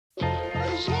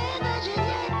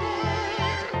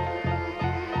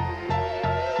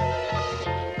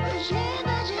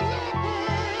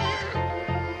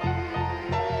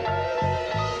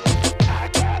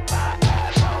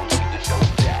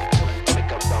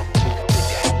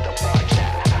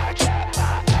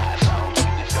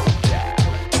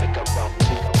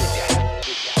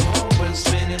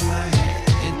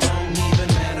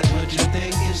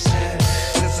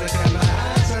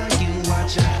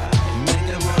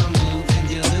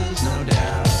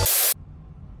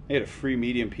I ate a free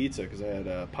medium pizza because I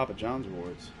had Papa John's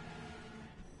rewards.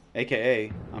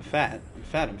 AKA, I'm fat. I'm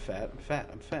fat. I'm fat. I'm fat.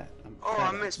 I'm fat. I'm Oh,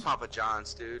 fat. I miss Papa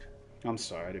John's, dude. I'm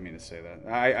sorry, I didn't mean to say that.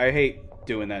 I hate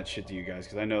doing that shit to you guys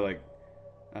because I know like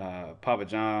Papa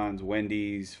John's,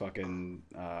 Wendy's, fucking.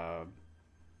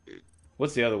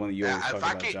 What's the other one that you always talk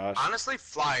about, Josh? Honestly,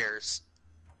 Flyers.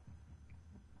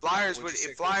 Flyers.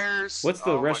 What's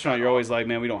the restaurant you're always like,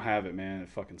 man? We don't have it, man. It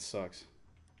fucking sucks.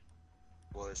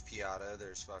 Well, there's Piata.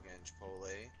 There's fucking Chipotle.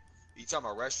 You talking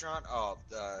about restaurant? Oh,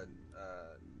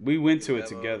 we went to it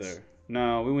together.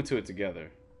 No, we went to it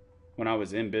together. When I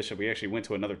was in Bishop, we actually went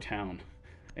to another town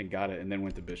and got it, and then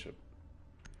went to Bishop.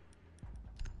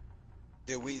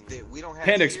 We don't have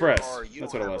Panda Express.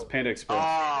 That's what it was. Panda Express.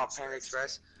 Oh, Panda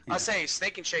Express. I was saying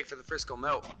Steak and Shake for the Frisco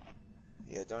Melt.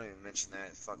 Yeah, don't even mention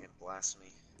that. Fucking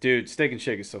blasphemy. Dude, Steak and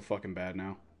Shake is so fucking bad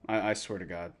now. I swear to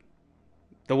God.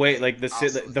 The way, like,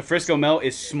 the Frisco Melt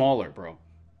is smaller, bro.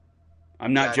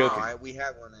 I'm not joking. No, we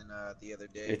had one in the other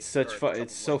day. It's such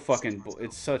it's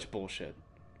such bullshit.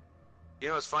 You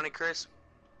know what's funny, Chris?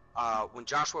 When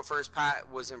Joshua first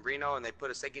was in Reno and they put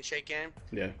a Steak and Shake in,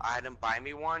 yeah, I had him buy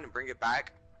me one and bring it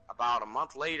back. About a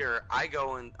month later,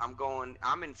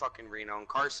 I'm in fucking Reno and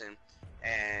Carson,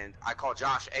 and I call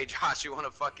Josh. Hey, Josh, you want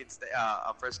a fucking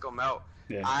a Frisco Melt?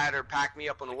 Yeah. I had her pack me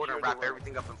up on the order and wrap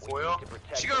everything up in foil.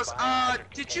 She goes,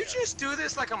 did you just do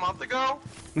this like a month ago?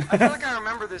 I feel like I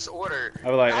remember this order.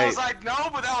 I was like, no,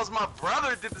 but that was my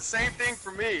brother did the same thing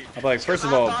for me. I'm like, first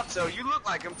of all, I thought so. You look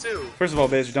like him too. First of all,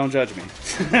 bitch, don't judge me.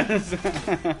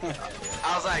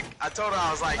 I told her,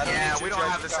 I was like, yeah, we don't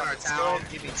have this in our town.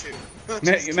 Give me two.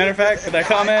 Matter of fact, for that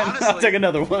comment, honestly, I'll take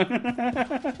another one.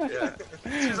 Yeah.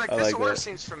 She was like, this order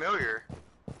seems familiar.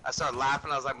 I started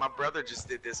laughing. I was like, my brother just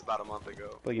did this about a month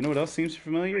ago. But you know what else seems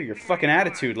familiar? Your fucking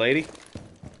attitude, lady.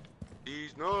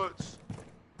 He's nuts.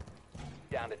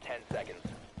 Down to 10 seconds.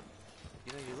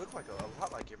 You know, you look like a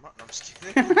lot like your mom. No, I'm just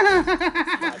kidding. 5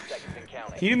 seconds and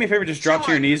counting. Can you do me a favor? Just drop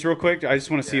to your knees real quick. I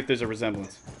just want to see if there's a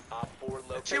resemblance.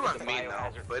 She wasn't mean though,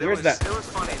 but Where's that? It was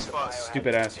funny as fuck.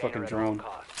 Stupid ass fucking drone.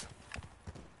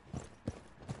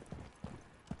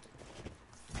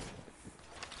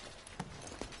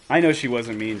 I know she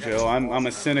wasn't mean, Joe. I'm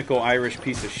a cynical Irish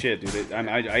piece of shit, dude.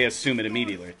 I assume it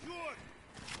immediately.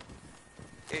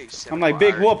 Hey, I'm like,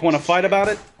 big whoop, want to fight about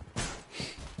it?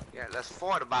 Yeah, let's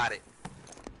fight about it.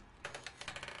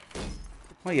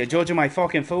 Well, you're judging my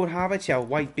fucking food habits, you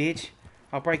white bitch.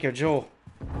 I'll break your jaw.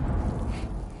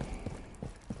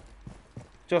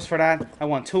 Just for that, I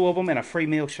want 2 of them and a free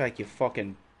milkshake, you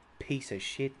fucking piece of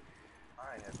shit.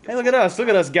 Hey, look at us. Look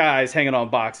at us guys hanging on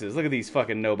boxes. Look at these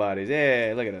fucking nobodies.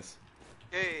 Yeah, look at us.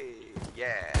 Hey,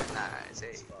 yeah, nice.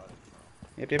 Hey.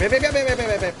 Yep.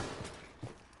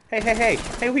 Hey. Hey,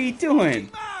 what are you doing?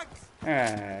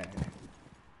 Alright.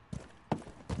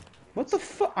 What the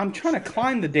fuck? I'm trying to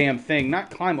climb the damn thing, not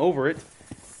climb over it.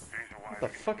 What the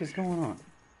fuck is going on?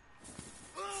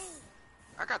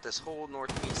 I got this whole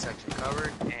northeast section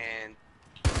covered and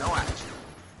no action.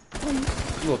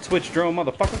 You little Twitch drone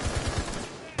motherfucker.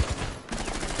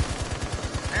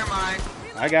 Never mind.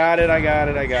 I got it.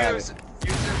 Use it.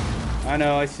 I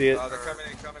know, I see it. Oh, they're coming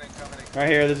in. Right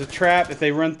here, there's a trap if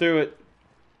they run through it.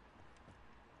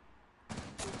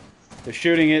 They're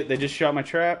shooting it. They just shot my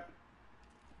trap.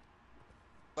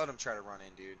 Let them try to run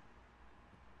in, dude.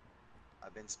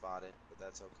 I've been spotted, but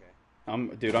that's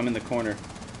okay. Dude, I'm in the corner.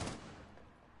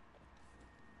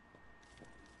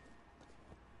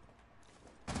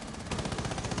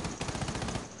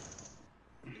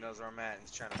 He knows where I'm at and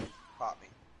he's trying to pop me.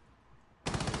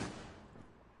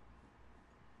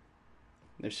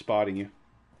 They're spotting you.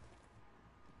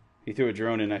 He threw a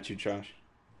drone in at you, Josh.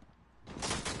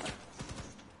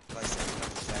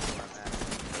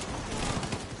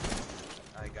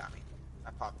 He got me. I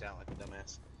popped out like a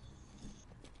dumbass.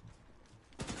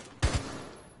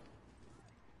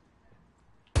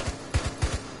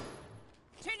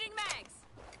 Changing mags.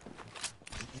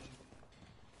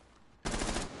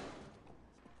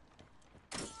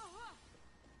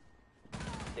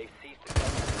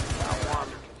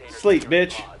 Sleep,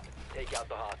 bitch.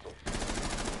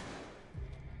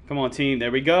 Come on, team. There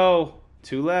we go.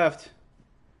 2 left.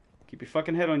 Keep your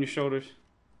fucking head on your shoulders.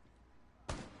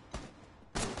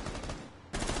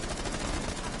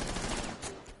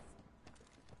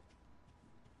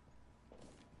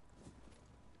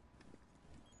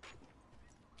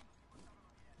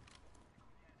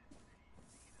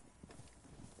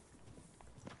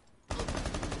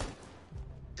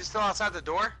 Is still outside the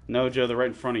door? No, Joe, they're right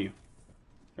in front of you.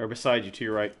 Or beside you, to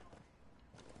your right.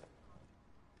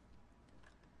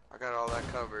 I got all that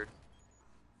covered.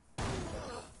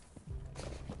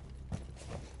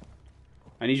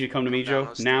 I need you to come to me,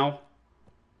 Joe. Now.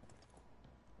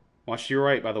 Watch to your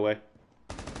right, by the way.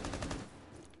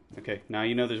 Okay, now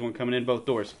you know there's one coming in both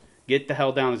doors. Get the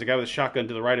hell down. There's a guy with a shotgun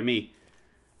to the right of me.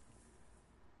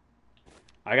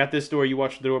 I got this door. You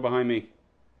watch the door behind me.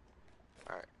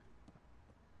 Alright.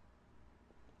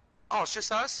 Oh, it's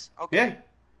just us? Okay. Yeah.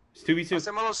 It's 2v2. I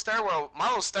said my little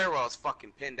stairwell is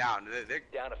fucking pinned down. They're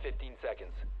Down to 15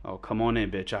 seconds. Oh, come on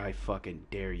in, bitch. I fucking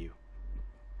dare you.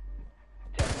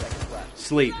 10 seconds left.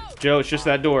 Sleep. Joe, it's just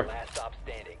that door. Last stop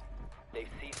standing. They've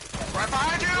ceased to right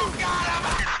behind you! Got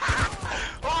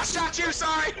him! Oh, I shot you,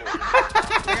 sorry!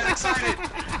 I got excited.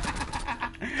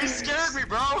 You scared me,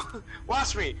 bro.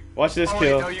 Watch me. Watch this wait,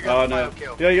 kill. no, you got Oh, no. the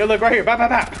final Yo, you look right here. Bop, bop,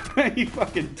 bop. You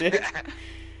fucking dick.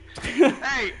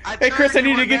 Hey, Hey, Chris, I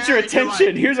need to in get there, your and you're attention.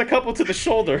 like- Here's a couple to the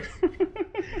shoulder.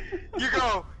 You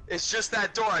go, it's just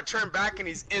that door. I turn back and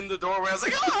he's in the doorway. I was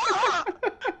like, ah!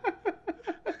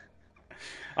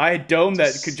 I had domed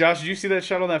that. Josh, did you see that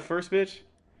shot on that first bitch?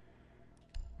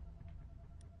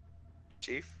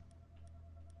 Chief?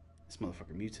 This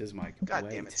motherfucker mutes his mic. God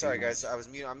way damn it! too Sorry much. guys, I was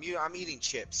mute. I'm eating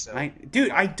chips. So.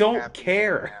 Dude, I don't Happy.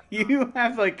 care. You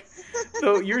have like,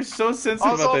 so you're so sensitive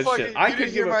I was all about that fucking. shit. I You could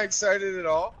didn't hear give my a, excited at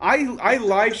all. I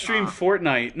live streamed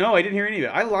Fortnite. No, I didn't hear any of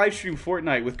it. I live streamed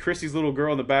Fortnite with Chrissy's little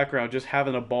girl in the background, just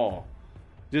having a ball,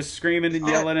 just screaming and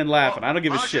yelling and laughing. I don't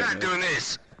give a shit. I'm not doing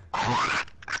this.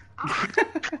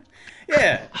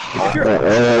 Yeah. If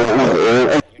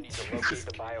you're- You need to locate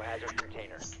the biohazard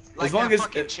container. Like As long that as-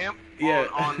 fucking chimp yeah.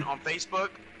 on Facebook.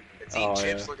 It's eating Oh,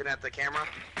 chips, yeah. looking at the camera.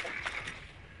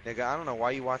 Nigga, I don't know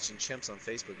why you watching chimps on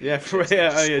Facebook. Yeah, Chimps, yeah,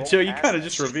 just yeah, scroll Joe, you past kind of that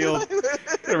just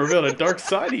shit. revealed a dark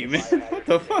side of you, man. What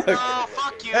the fuck? Oh,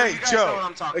 fuck you. Hey You guys know what Joe,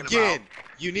 I'm talking again, about.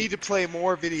 you need to play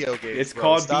more video games. It's bro.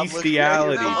 called Stop looking at your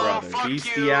bestiality, No, brother. fuck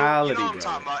Bestiality, you. You know what I'm brother.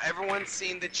 talking about. Everyone's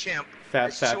seen the chimp. Fat,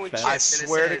 It's fat, chewing fat. chips, I and it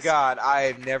swear to says- God, I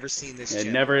have never seen this. Yeah,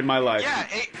 chimp. never in my life. Yeah,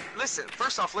 listen.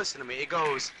 First off, listen to me. It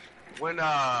goes when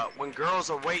girls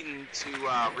are waiting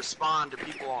to respond to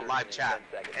people on live chat,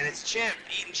 and it's chimp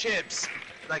eating chips,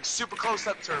 like super close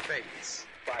up to her face.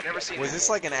 Never seen. Was this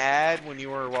like an ad when you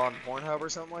were on Pornhub or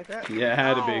something like that? Yeah, it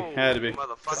had to be. Had to be.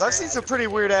 Because I've seen some pretty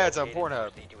weird ads on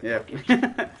Pornhub. Yeah.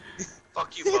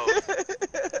 Fuck you both.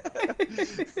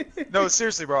 No,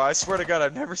 seriously, bro. I swear to God,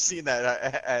 I've never seen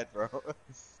that ad, bro.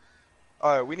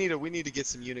 All right, we need to get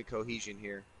some unit cohesion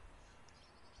here.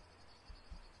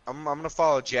 I'm gonna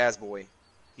follow Jazz Boy.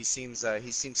 He seems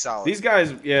solid. These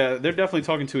guys, yeah, they're definitely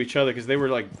talking to each other because they were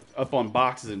like up on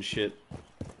boxes and shit.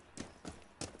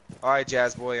 All right,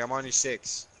 Jazz Boy, I'm on your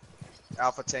 6.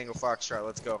 Alpha Tango Foxtrot,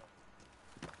 let's go.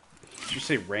 Did you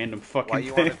say random fucking Why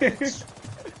you on a thing? vent?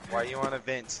 Why you on a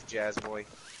vent, Jazz Boy?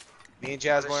 Me and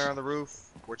Jazz Boy are on the roof.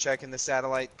 We're checking the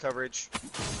satellite coverage.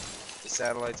 The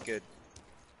satellite's good.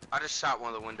 I just shot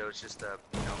one of the windows just to,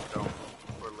 go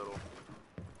for a little.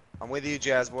 I'm with you,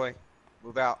 Jazz Boy.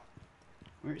 Move out.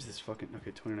 Where is this fucking?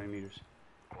 Okay, 29 meters.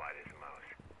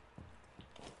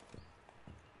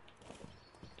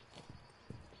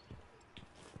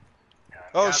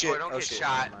 Oh Jazz shit! Boy, don't Oh get shit!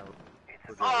 shot. Never mind.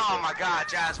 We're good, Oh we're my God,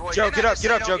 Jazz Boy. good. Joe, Didn't get I up, just get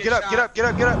say up, don't Joe, get up, shot? get up, get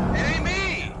up, get up! It ain't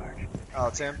me. Oh,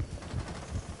 it's him.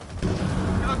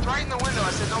 You looked right in the window.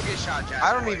 I said don't get shot, Jazz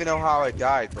I don't Boy. even know how I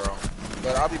died, bro.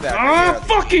 But I'll be back. Ah,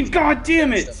 fucking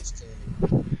goddamn it!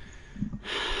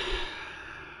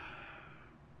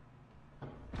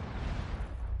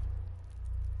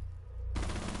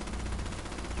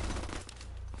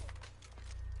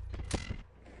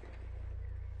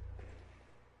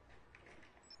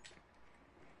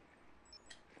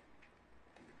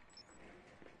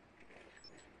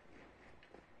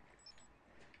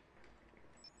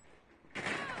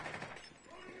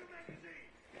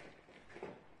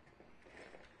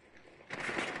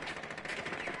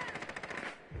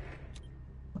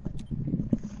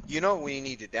 You know we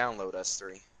need to download us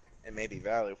 3, and maybe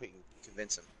Valley if we can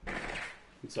convince him.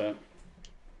 What's that?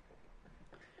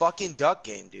 Fucking duck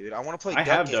game, dude. I want to play I duck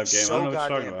have game duck game. I so don't know what you're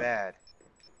talking goddamn about. bad.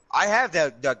 I have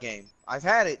that duck game. I've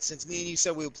had it since me and you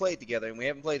said we would play it together, and we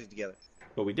haven't played it together.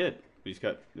 But we did. We just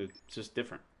got. It's just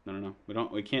different. I don't know. We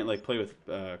don't. We can't like play with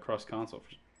cross console.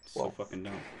 It's so Well. fucking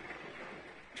dumb.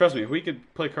 Trust me, if we could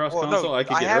play cross Well, no, console, I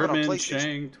could I get have it on Erdman, PlayStation.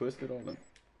 Shang, Twisted, all them.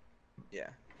 Yeah.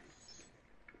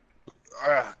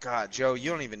 Oh, God, Joe, you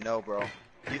don't even know, bro.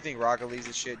 You think Rocket League's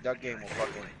a shit? Duck game will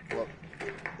fucking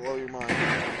blow your mind. In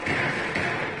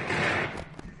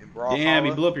Damn,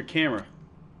 you Brawlhalla, blew up your camera.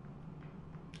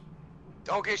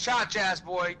 Don't get shot, Jazz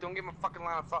Boy. Don't get my fucking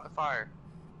line of fire.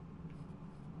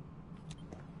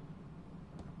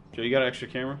 Joe, you got an extra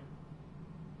camera?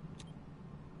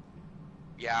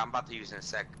 Yeah, I'm about to use it in a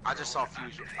sec. I just saw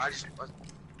Fusion. I just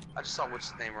saw what's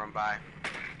his name run by.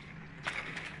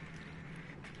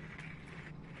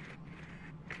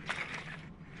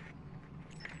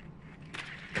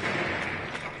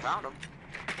 found him.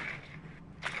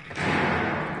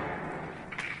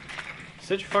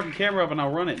 Set your fucking camera up and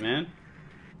I'll run it, man.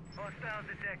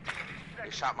 They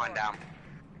shot mine down.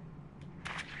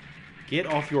 Get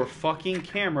off your fucking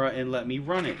camera and let me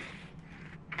run it.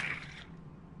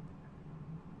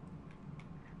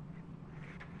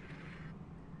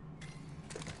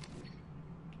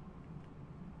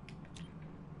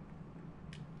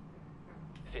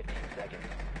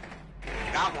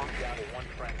 Got one. Down to one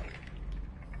friendly.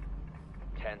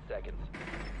 10 seconds.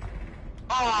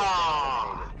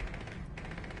 Oh!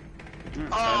 Side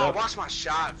Oh, up. watch my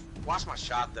shot. Watch my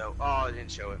shot, though. Oh, it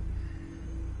didn't show it.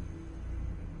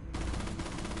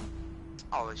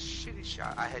 Oh, the shitty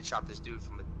shot. I headshot this dude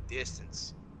from a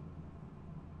distance.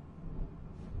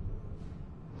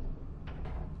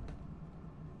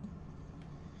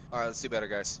 Alright, let's do better,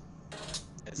 guys.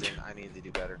 As in, I need to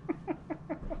do better.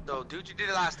 So, dude, you did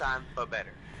it last time, but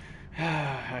better.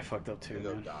 I fucked up too,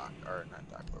 Go man. Doc, or not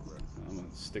Doc, but Rick. I'm gonna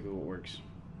stick with what works.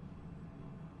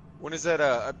 When is that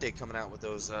update coming out with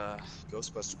those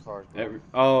Ghostbuster cards?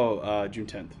 June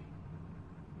 10th.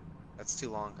 That's too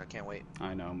long. I can't wait.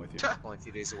 I know, I'm with you. Only a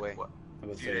few days away. What? I'm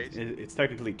about to Few say, days? it's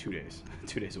technically 2 days.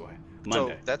 2 days away.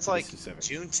 Monday. So that's to be like specific.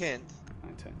 June 10th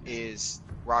 9/10. is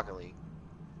Rocket League.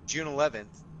 June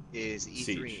 11th is E3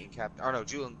 Siege. and Captain. Or no,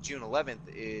 June 11th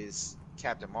is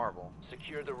Captain Marvel,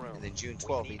 Secure the room. and then June We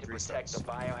 12th need to E3 protect starts. the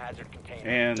biohazard container.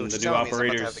 And So what the you're new telling me is I'm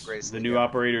about to have operators, the greatest the league new ever.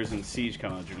 operators in Siege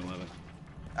come out June 11th.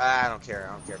 I don't care.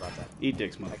 I don't care about that. Eat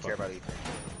dicks, I care motherfucker. about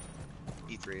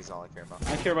E3. E3 is all I care about.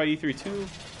 I care about E3 too.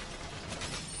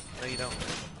 No, you don't.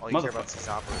 All you care about is these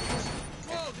operators.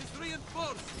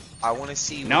 I want to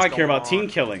see. Now what's I care going about team on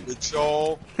killing. with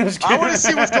Joel. Just I want to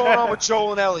kidding. see what's going on with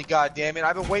Joel and Ellie. God damn it!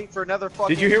 I've been waiting for another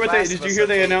fucking. Did you hear what they? Last Did of you Us hear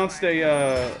they update. announced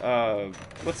a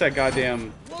what's that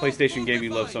goddamn PlayStation game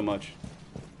you love so much?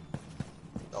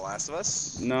 The Last of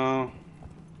Us? No,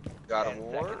 God of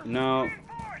War? no,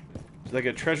 it's like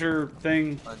a treasure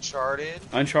thing. Uncharted?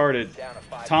 Uncharted. Down to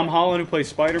 5 Tom seconds. Holland, who plays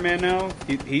Spider-Man now,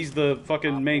 he's the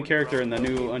fucking main character in the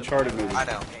new Uncharted movie. I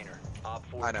know. Container. Op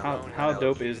 4 I know. drone How has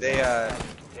dope is They that?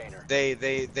 container.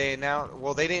 they announced.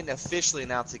 Well, they didn't officially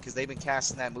announce it because they've been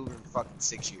casting that movie for fucking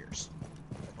 6 years.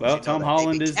 Well, you know Tom that.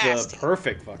 Holland They've is been the casting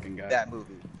perfect fucking guy. That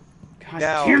movie. God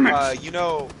Now, damn it! you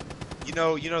know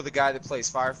the guy that plays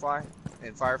Firefly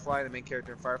in Firefly, the main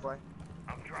character in Firefly.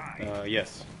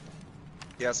 Yes.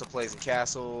 He also plays in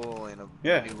Castle and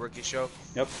Yeah. a new rookie show.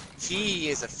 Yep. He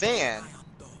is a fan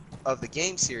of the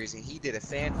game series, and he did a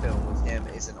fan film with him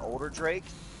as an older Drake.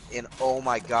 And oh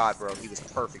my God, bro, he was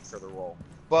perfect for the role.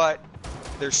 But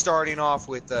they're starting off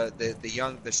with the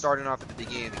young. They're starting off at the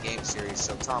beginning of the game series.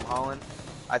 So Tom Holland,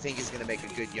 I think, is gonna make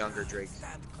a good younger Drake,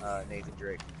 Nathan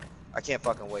Drake. I can't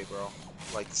fucking wait, bro.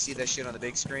 Like, to see that shit on the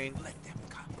big screen.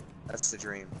 That's the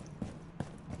dream.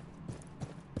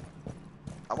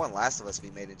 I want Last of Us to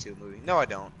be made into a movie. No, I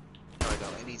don't. No, I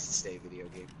don't. It needs to stay a video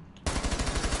game.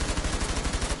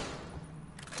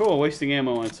 Cool, wasting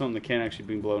ammo on something that can't actually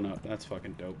be blown up. That's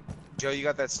fucking dope. Joe, you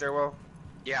got that stairwell?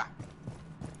 Yeah.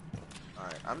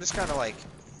 Alright, I'm just kind of like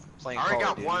playing I already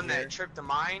Call of got Duty one here. that tripped the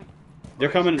mine. They're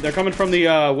coming from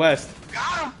the west.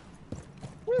 Got him!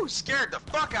 Woo, scared the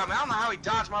fuck out of me. I don't know how he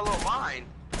dodged my little mine.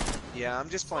 Yeah, I'm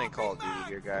just playing Call of Duty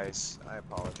here, guys. I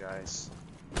apologize.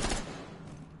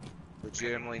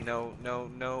 Legitimately, no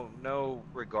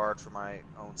regard for my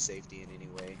own safety in any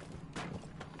way.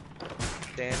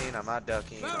 Standing, I'm not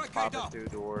ducking, I'm popping through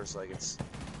doors like it's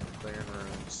clearing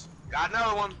rooms. Got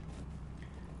another one.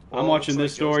 Well, I'm watching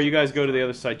looks this like door. Joe's You guys getting go to the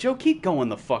other side. Joe, keep going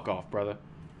the fuck off, brother.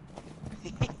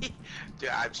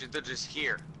 Dude, they're just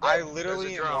here. I There's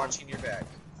literally a am drone. watching your back.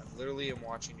 I literally am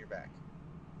watching your back.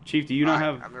 Chief, do you not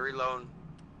Alright, have... I'm reloading.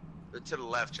 They're to the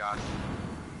left, Josh.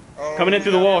 Oh, Coming in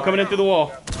through the yeah, wall, right. coming in through the wall.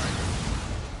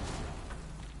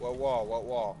 What wall? What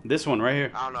wall? This one right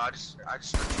here. I don't know. I just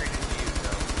retreated to you,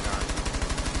 though.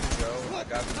 Joe, I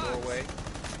got the doorway.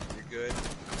 You're good.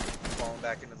 Falling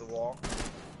back into the wall.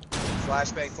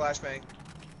 Flashbang, flashbang.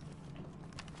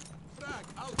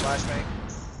 Flashbang.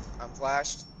 I'm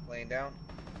flashed. Laying down.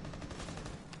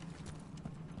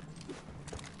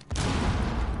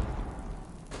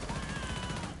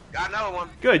 Got another one.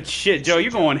 Good shit, Joe.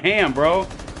 You're going ham, bro.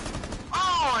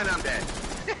 Oh, and I'm dead.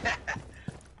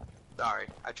 Sorry,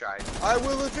 I tried. I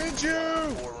will avenge you!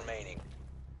 4 remaining.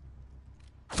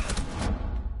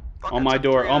 Fuck, On I my took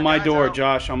door. 3 On my guys door, out.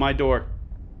 Josh. On my door.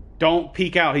 Don't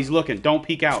peek out. He's looking. Don't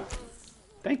peek out.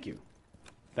 Thank you.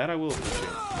 That I will appreciate.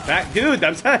 Back, dude.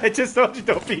 I just told you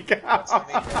don't peek out. That's on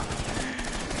me, bro.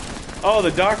 Oh,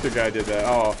 the doctor guy did that.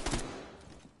 Oh,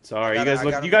 sorry. I You guys got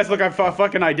look. him. You guys look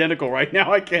fucking identical right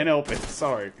now. I can't help it.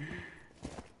 Sorry.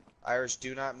 Irish,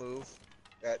 do not move.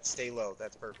 Stay low.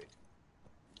 That's perfect.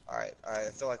 All right. I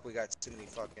feel like we got too many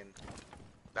fucking.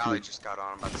 Valley just got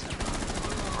on. I'm about to send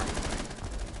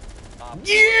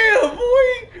Yeah,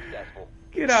 boy! Successful.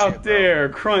 Get out Shit, bro. there,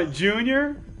 Crunt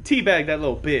Jr. Teabag that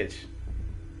little bitch.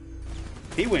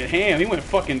 He went ham. He went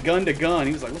fucking gun to gun.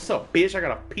 He was like, what's up, bitch? I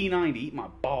got a P90 to eat my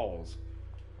balls.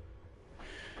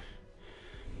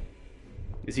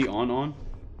 Is he on?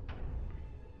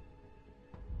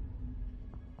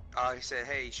 He said,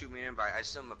 hey, shoot me an invite. I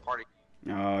sent him a party.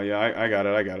 Oh, yeah, I got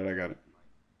it.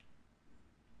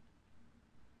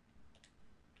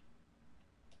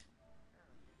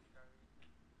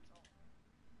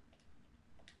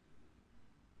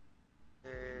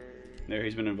 There,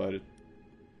 he's been invited.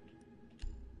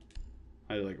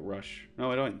 I like rush.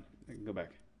 No, I don't. I can go back.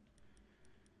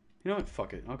 You know what?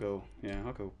 Fuck it. I'll go. Yeah,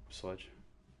 I'll go Sledge.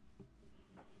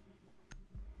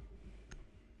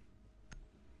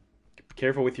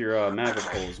 Careful with your Maverick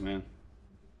holes, man.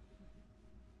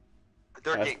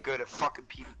 They're getting good at fucking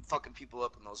people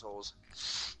up in those holes.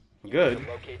 Good,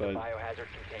 Locate the but biohazard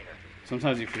container.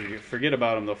 sometimes if you forget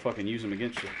about them, they'll fucking use them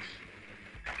against you.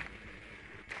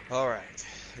 All right.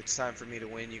 It's time for me to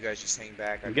win. You guys just hang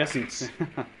back. I'm guessing.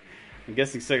 I'm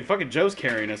guessing second. Fucking Joe's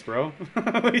carrying us, bro.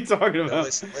 What are you talking about? No,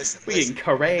 listen. We getting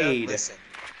carried. Linda,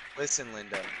 listen,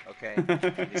 Linda. Okay.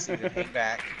 You just need to hang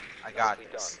back. I got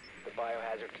Nicely this. done. The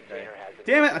biohazard container has been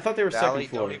Damn it! I thought they were Valley, second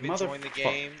floor. don't even join the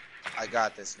game. I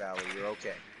got this, Valley. You're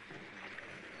okay.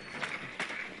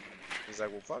 He's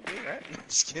like, well, fuck me, right?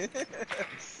 Just kidding.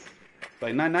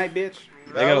 Like night, bitch.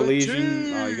 They got a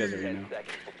Legion. Oh, you guys are here 10 now.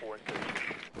 seconds before insertion.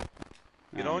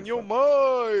 Get Ah, on your fuck.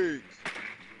 mic.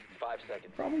 5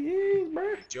 seconds. Probably is,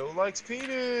 bro. Joe likes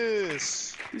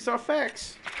penis. These are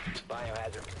facts.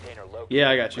 Biohazard container located. Yeah,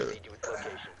 I got you. Proceed to its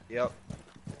location. Yep.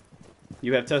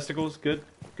 You have testicles? Good.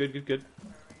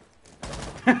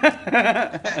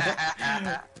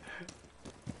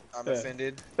 I'm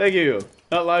offended. Thank you.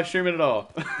 Not live streaming at all.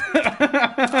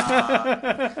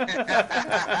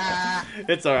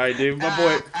 It's alright, dude.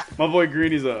 My boy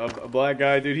Greeny's a black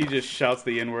guy, dude. He just shouts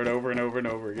the N-word over and over and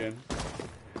over again.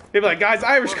 People like, guys,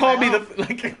 Irish called me the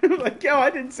like, yo, I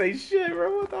didn't say shit,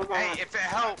 bro. What the fuck? Hey, if it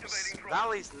helps,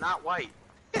 Valley's not white.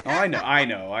 Oh, I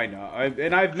know.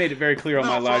 And I've made it very clear on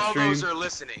my for live all stream. those who are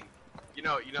listening, you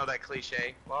know that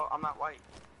cliche. Well, I'm not white.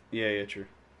 Yeah, true.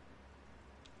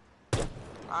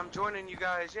 I'm joining you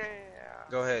guys. Yeah.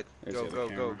 Go ahead. There's the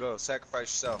other Go. camera. Sacrifice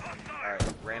yourself. All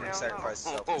right. Random Hell sacrifice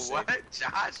no. yourself. for What, safety.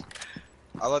 Josh?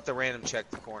 I'll let the random check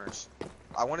the corners.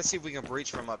 I want to see if we can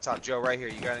breach from up top. Joe, right here.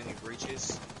 You got any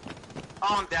breaches?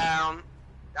 Calm down.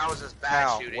 That was just bad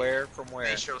How? shooting. Where? From where?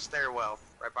 They show stairwell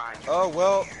right behind you. Oh,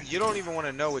 well, you don't even want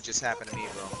to know what just happened to me,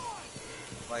 bro.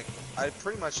 Like, I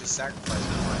pretty much just sacrificed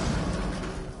my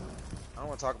life. I don't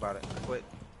want to talk about it. I quit.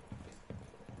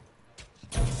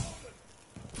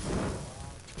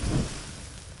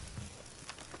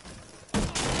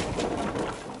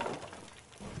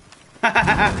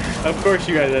 Of course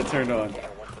you guys that turned on. Once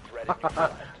the threat is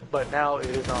neutralized. But now it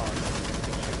is on.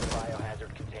 Secure the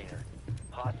biohazard container.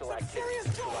 Hostile activity.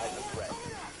 Neutralize the threat.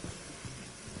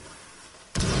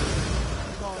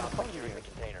 Stop securing the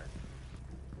container.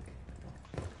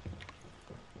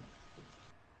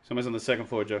 Somebody's on the second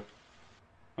floor, Joe.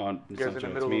 Oh, it's guys not in the Joe.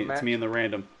 It's middle me. of a It's me in the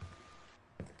random.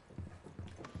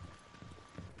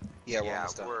 Yeah, we're Yeah,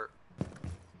 almost done.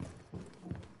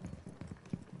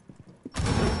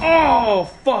 Oh,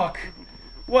 fuck!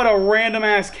 What a random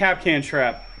ass Capcan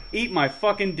trap. Eat my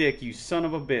fucking dick, you son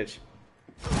of a bitch.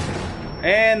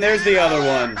 And there's the other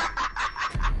one.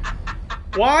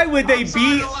 Why would they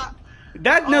be...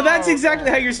 No, that's exactly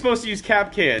how you're supposed to use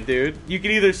Capcan, dude. You can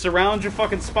either surround your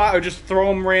fucking spot or just throw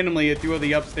them randomly through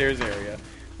the upstairs area.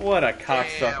 What a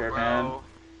cocksucker, man.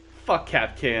 Fuck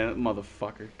Capcan,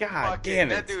 motherfucker. God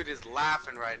damn it. That dude is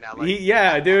laughing right now. Like,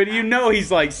 Yeah, dude, you know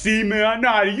he's like, see, man, I know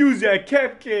how to use that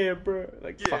Capcan, bro.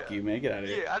 Like, Yeah. fuck you, man, get out of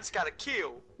here. yeah, I just gotta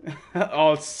kill.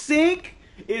 Oh, Sync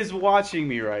is watching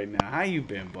me right now. How you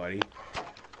been, buddy?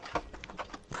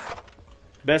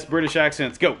 Best British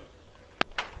accents, go.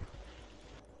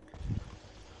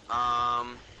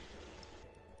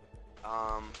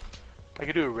 I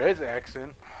could do a Rez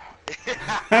accent.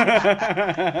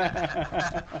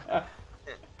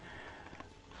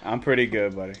 I'm pretty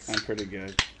good, buddy. I'm pretty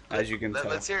good, as you can tell.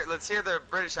 Let's hear the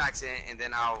British accent, and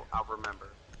then I'll remember.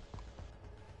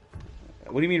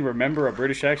 What do you mean, remember a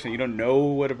British accent? You don't know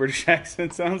what a British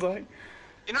accent sounds like?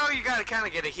 You know, you gotta kind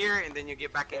of get to hear it, and then you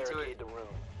get back into Barricade it. the room.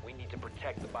 We need to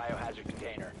protect the biohazard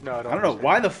container. No, I don't know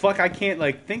why the fuck I can't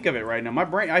like think of it right now. My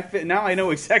brain, now I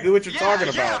know exactly what you're talking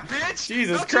about. Bitch.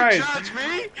 Jesus Don't Christ! You judge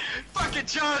me? Fucking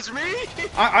judge me?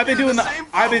 I've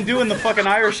been doing the fucking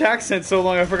Irish accent so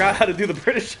long I forgot how to do the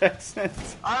British accent.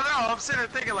 I don't know. I'm sitting there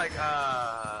thinking like,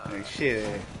 Like,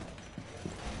 shit.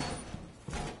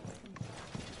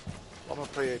 I'm gonna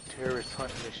play a terrorist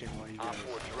hunt mission while you guys.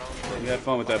 You have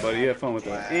fun with that, buddy. You have fun with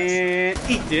that. And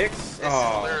eat dicks. This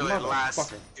Oh, is literally the last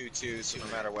motherfucker. 2-2, no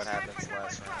matter what happens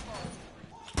last round.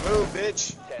 Move,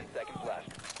 bitch. 10 seconds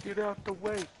left. Get out the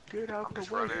way. Get out the way.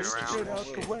 running around. Get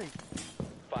out the way.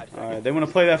 5 seconds. Alright, they want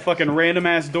to play that fucking random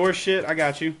ass door shit? I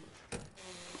got you.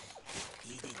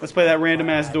 Let's play that random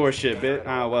ass door shit, bit.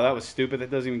 Ah, well, that was stupid. That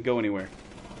doesn't even go anywhere.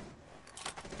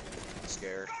 I'm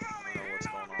scared. I don't know what's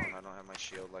going on. I don't have my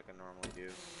shield like I normally do.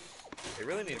 They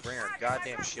really need to bring our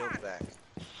goddamn shields back.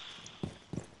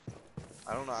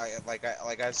 I don't know. I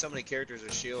have so many characters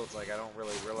with shields. Like I don't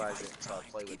really realize it until I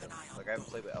play with them. Like I haven't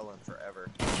played with Ellen forever.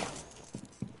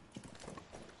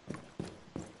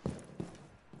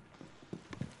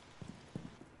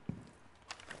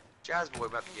 Jazz Boy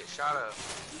about to get shot up.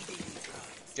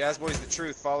 Jazz Boy's the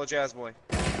truth. Follow Jazz Boy.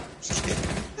 Just kidding.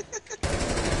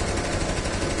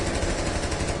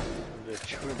 The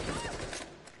truth.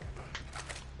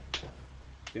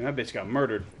 Damn, that bitch got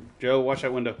murdered. Joe, watch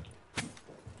that window.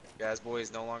 Jazz Boy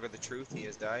is no longer the truth. He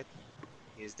has died.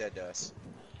 He is dead to us.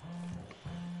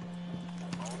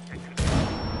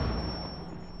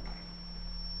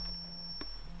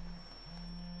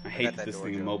 I hate got that that this door,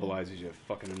 thing Joe. immobilizes you. It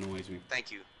fucking annoys me.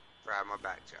 Thank you for having my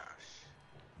back, Josh.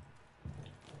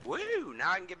 Woo!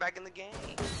 Now I can get back in the game.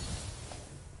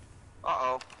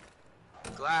 Uh-oh.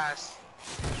 Glass.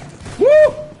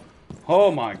 Woo!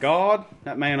 Oh my god.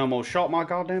 That man almost shot my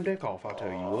goddamn dick off, I tell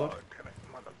you what. Damn it,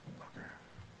 motherfucker.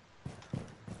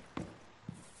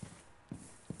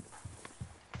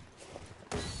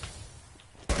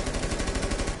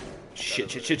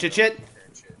 Shit. Shit.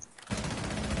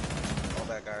 All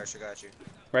back, Irish. I got you.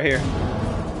 Right here.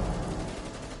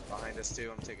 Behind us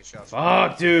too. I'm taking shots.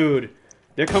 Fuck, dude.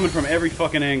 They're coming from every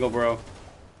fucking angle, bro.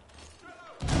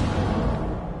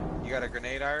 You got a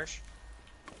grenade, Irish?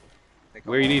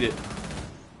 Where you need it?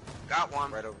 Got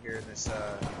one. Right over here in this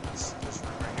this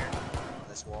room right here, on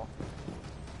this wall.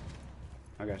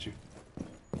 I got you.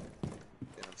 You know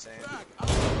what I'm saying?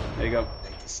 There you go.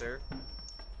 Thank you, sir.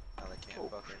 Now they can't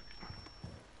fucking.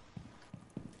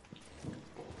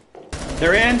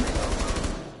 They're in.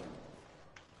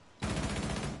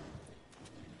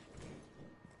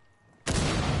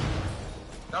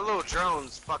 That little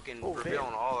drone's fucking Oh, revealing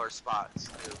damn. all our spots,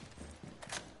 dude.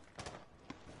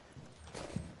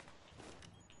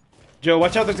 Joe,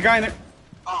 watch out. There's a guy in there.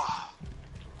 Oh.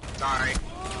 Sorry.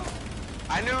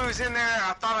 I knew he was in there.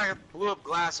 I thought I blew up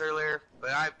glass earlier, but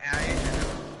I injured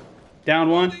him. Down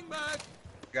one. We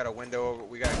got a window over.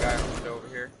 We got a guy on the window over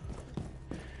here.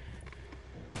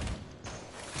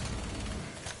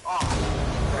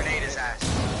 Oh. Grenade his ass.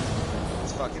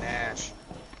 It's fucking Ash.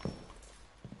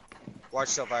 Watch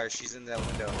yourself, Irish. She's in that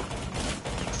window.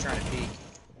 She's trying to peek.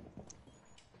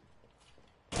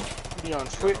 Be on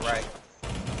Twitch. Right.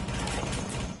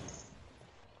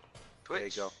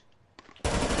 Twitch. There you go.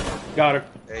 Got her.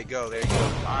 There you go. There you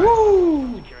go.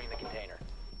 Woo! Securing the container.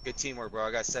 Good teamwork, bro.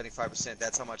 I got 75%.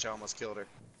 That's how much I almost killed her.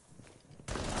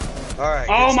 Alright.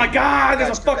 Oh my god,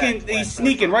 there's a Gotcha, fucking... back. He's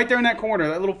sneaking right there in that corner,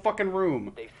 that little fucking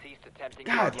room. They've ceased attempting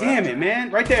God to damn it,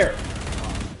 man. Right there.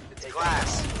 It's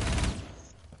glass.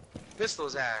 Pistol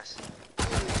his ass.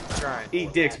 Trying.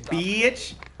 Eat dicks,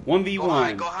 bitch. Go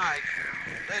hide, 1v1. go hide.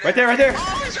 Right there, right there.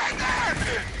 Oh, he's right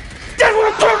there! That's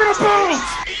what I'm talking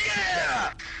about!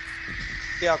 Yeah!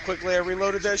 See how quickly I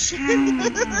reloaded that shit?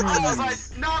 I was like,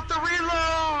 not the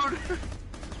reload!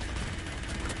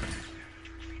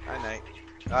 Hi, Knight.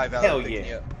 Hi, Val. Hell picking yeah.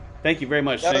 you up. Thank you very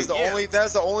much. That was the Yeah. only.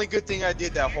 That's the only good thing I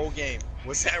did that whole game.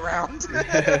 Was that round?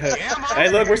 Hey,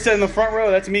 look, we're sitting in the front row.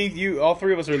 That's me, you, all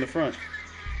three of us are in the front.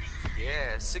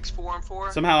 Yeah, 6-4 and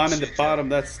 4. Somehow I'm in the Shit, bottom.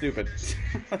 That's stupid.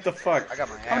 What the fuck? I got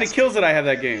my How many ass kills did I have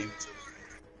that game?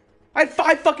 I had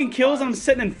 5 fucking kills and I'm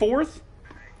sitting in 4th?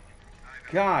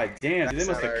 God damn, dude, they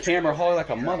must have camera hauled like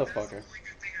a motherfucker.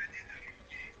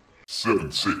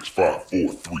 7, 6, 5, 4,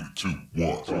 3, 2, 1.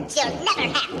 You'll never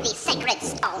have the sacred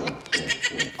stone.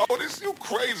 Oh, this you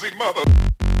crazy mother.